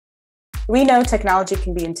We know technology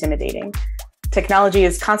can be intimidating. Technology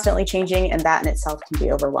is constantly changing, and that in itself can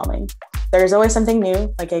be overwhelming. There's always something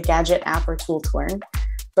new, like a gadget, app, or tool to learn,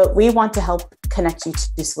 but we want to help connect you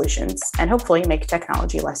to solutions and hopefully make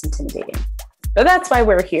technology less intimidating. So that's why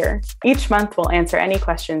we're here. Each month, we'll answer any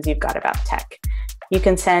questions you've got about tech. You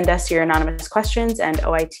can send us your anonymous questions, and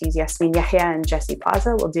OIT's Yasmin Yahya and Jesse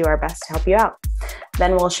Plaza will do our best to help you out.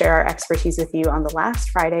 Then we'll share our expertise with you on the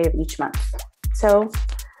last Friday of each month. So,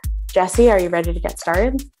 Jesse, are you ready to get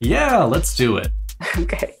started? Yeah, let's do it.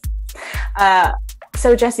 Okay.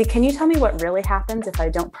 So Jesse, can you tell me what really happens if I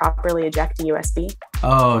don't properly eject a USB?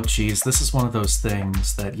 Oh, geez, this is one of those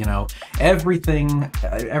things that,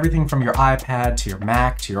 everything from your iPad to your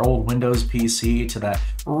Mac to your old Windows PC to that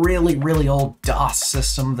really, really old DOS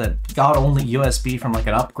system that got only USB from like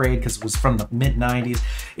an upgrade because it was from the mid-90s.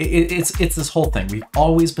 It's this whole thing. We've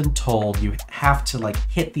always been told you have to like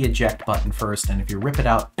hit the eject button first, and if you rip it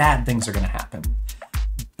out, bad things are going to happen.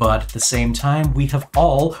 But at the same time, we have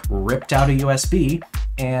all ripped out a USB,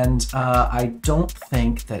 and I don't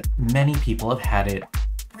think that many people have had it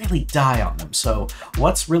really die on them. So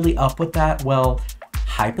what's really up with that? Well,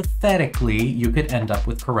 hypothetically, you could end up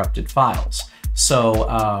with corrupted files.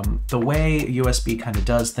 So the way USB kind of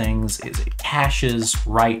does things is it caches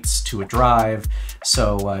writes to a drive.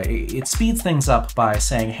 So it speeds things up by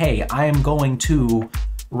saying, hey, I am going to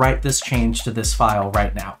write this change to this file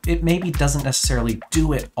right now. It maybe doesn't necessarily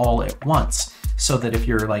do it all at once, so that if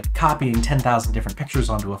you're like copying 10,000 different pictures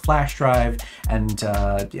onto a flash drive and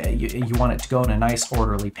you want it to go in a nice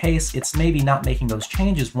orderly pace, it's maybe not making those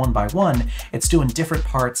changes one by one, it's doing different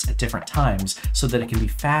parts at different times so that it can be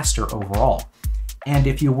faster overall. And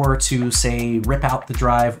if you were to, say, rip out the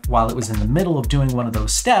drive while it was in the middle of doing one of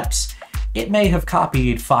those steps, it may have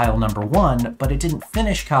copied file number 1, but it didn't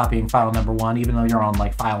finish copying file number 1, even though you're on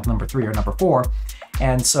like file number 3 or number 4.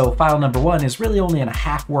 And so file number 1 is really only in a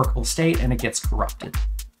half workable state, and it gets corrupted.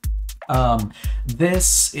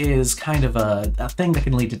 This is kind of a thing that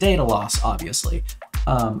can lead to data loss, obviously.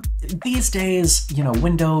 These days,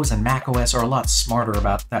 Windows and Mac OS are a lot smarter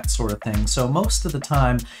about that sort of thing. So most of the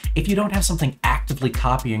time, if you don't have something actively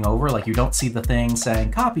copying over, like you don't see the thing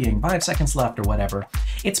saying copying 5 seconds left or whatever,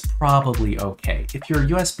 it's probably okay. If your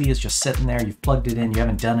USB is just sitting there, you've plugged it in, you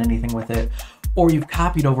haven't done anything with it, or you've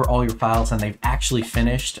copied over all your files and they've actually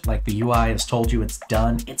finished, like the UI has told you it's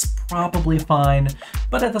done, it's probably fine.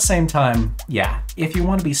 But at the same time, yeah, if you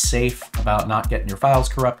want to be safe about not getting your files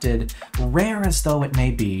corrupted, rare as though it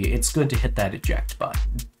may be, it's good to hit that eject button.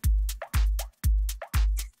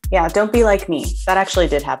 Yeah, don't be like me. That actually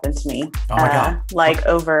did happen to me. Oh my God. Like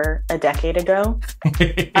over a decade ago.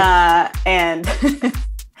 And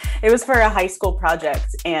it was for a high school project,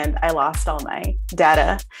 and I lost all my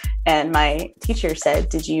data. And my teacher said,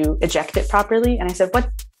 "Did you eject it properly?" And I said,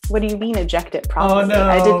 What do you mean eject it properly? Oh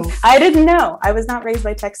no! I didn't know. I was not raised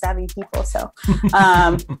by tech savvy people, so.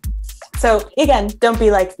 So again, don't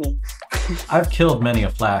be like me. I've killed many a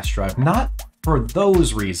flash drive, not for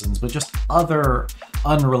those reasons, but just other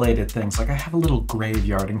unrelated things. Like I have a little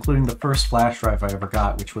graveyard, including the first flash drive I ever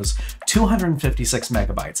got, which was 256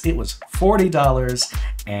 megabytes. It was $40,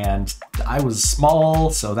 and I was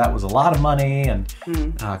small, so that was a lot of money, and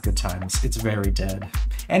good times. It's very dead.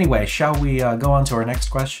 Anyway, shall we go on to our next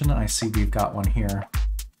question? I see we've got one here.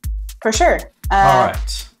 For sure. All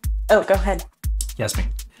right. Oh, go ahead. Yasmin,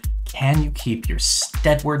 can you keep your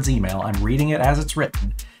Stedwards email? I'm reading it as it's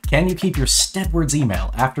written. Can you keep your Stedwards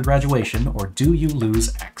email after graduation, or do you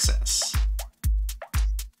lose access?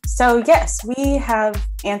 So yes, we have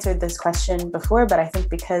answered this question before, but I think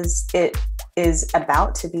because it is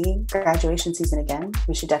about to be graduation season again,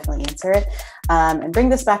 we should definitely answer it and bring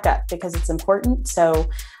this back up because it's important. So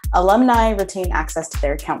alumni retain access to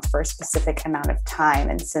their accounts for a specific amount of time.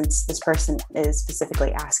 And since this person is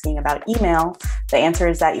specifically asking about email, the answer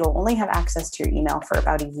is that you'll only have access to your email for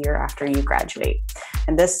about a year after you graduate.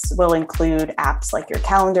 And this will include apps like your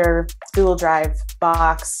calendar, Google Drive,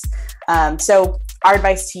 Box. So our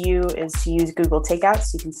advice to you is to use Google Takeout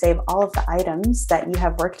so you can save all of the items that you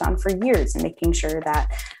have worked on for years, and making sure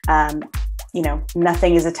that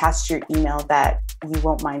nothing is attached to your email that you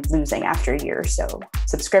won't mind losing after a year. So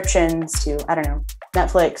subscriptions to,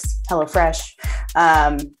 Netflix,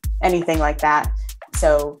 HelloFresh, anything like that.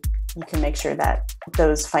 So you can make sure that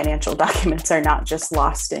those financial documents are not just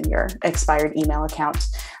lost in your expired email account.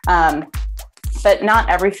 But not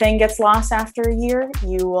everything gets lost after a year.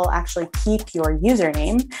 You will actually keep your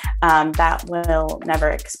username. That will never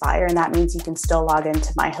expire. And that means you can still log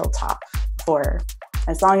into My Hilltop for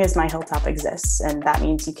as long as My Hilltop exists. And that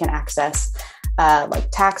means you can access like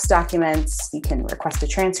tax documents. You can request a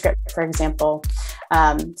transcript, for example.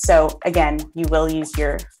 So again, you will lose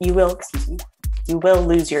your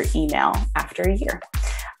email after a year.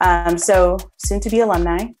 So soon to be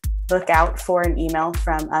alumni, look out for an email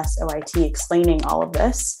from us, OIT, explaining all of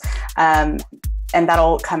this. And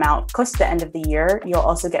that'll come out close to the end of the year. You'll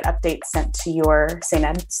also get updates sent to your St.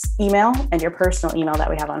 Ed's email and your personal email that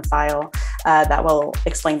we have on file that will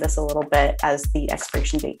explain this a little bit as the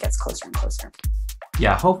expiration date gets closer and closer.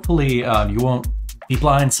 Yeah, hopefully you won't be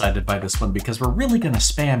blindsided by this one, because we're really going to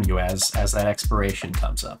spam you as that expiration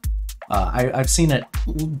comes up. I've seen it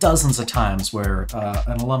dozens of times where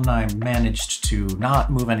an alumni managed to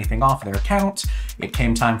not move anything off their account. It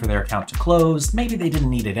came time for their account to close. Maybe they didn't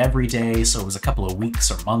need it every day, so it was a couple of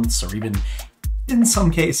weeks or months, or even in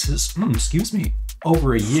some cases,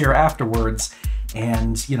 over a year afterwards.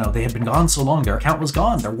 And, they had been gone so long, their account was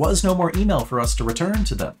gone. There was no more email for us to return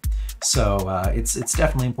to them. So it's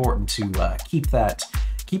definitely important to keep that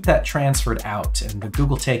transferred out, and the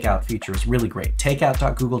Google Takeout feature is really great.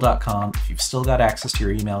 Takeout.google.com. If you've still got access to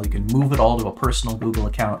your email, you can move it all to a personal Google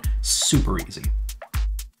account. Super easy.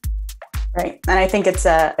 Right. And I think it's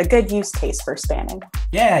a good use case for spamming.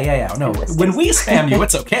 Yeah. No, when we spam you,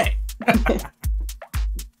 it's okay.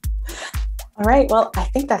 All right. Well, I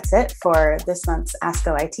think that's it for this month's Ask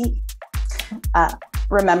OIT.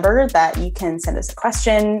 Remember that you can send us a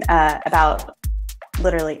question about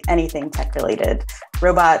literally anything tech related,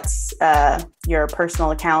 robots, your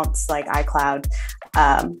personal accounts like iCloud.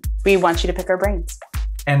 We want you to pick our brains.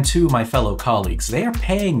 And to my fellow colleagues, they are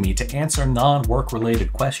paying me to answer non-work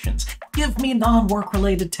related questions. Give me non-work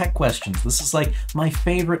related tech questions. This is like my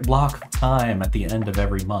favorite block of time at the end of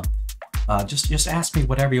every month. Just ask me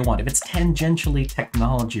whatever you want. If it's tangentially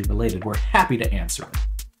technology related, we're happy to answer it.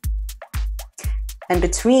 And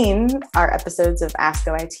between our episodes of Ask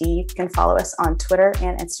OIT, you can follow us on Twitter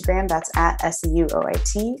and Instagram. That's at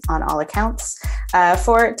SEUOIT on all accounts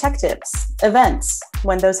for tech tips, events,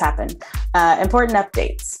 when those happen, important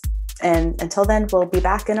updates. And until then, we'll be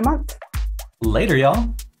back in a month. Later,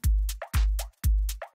 y'all.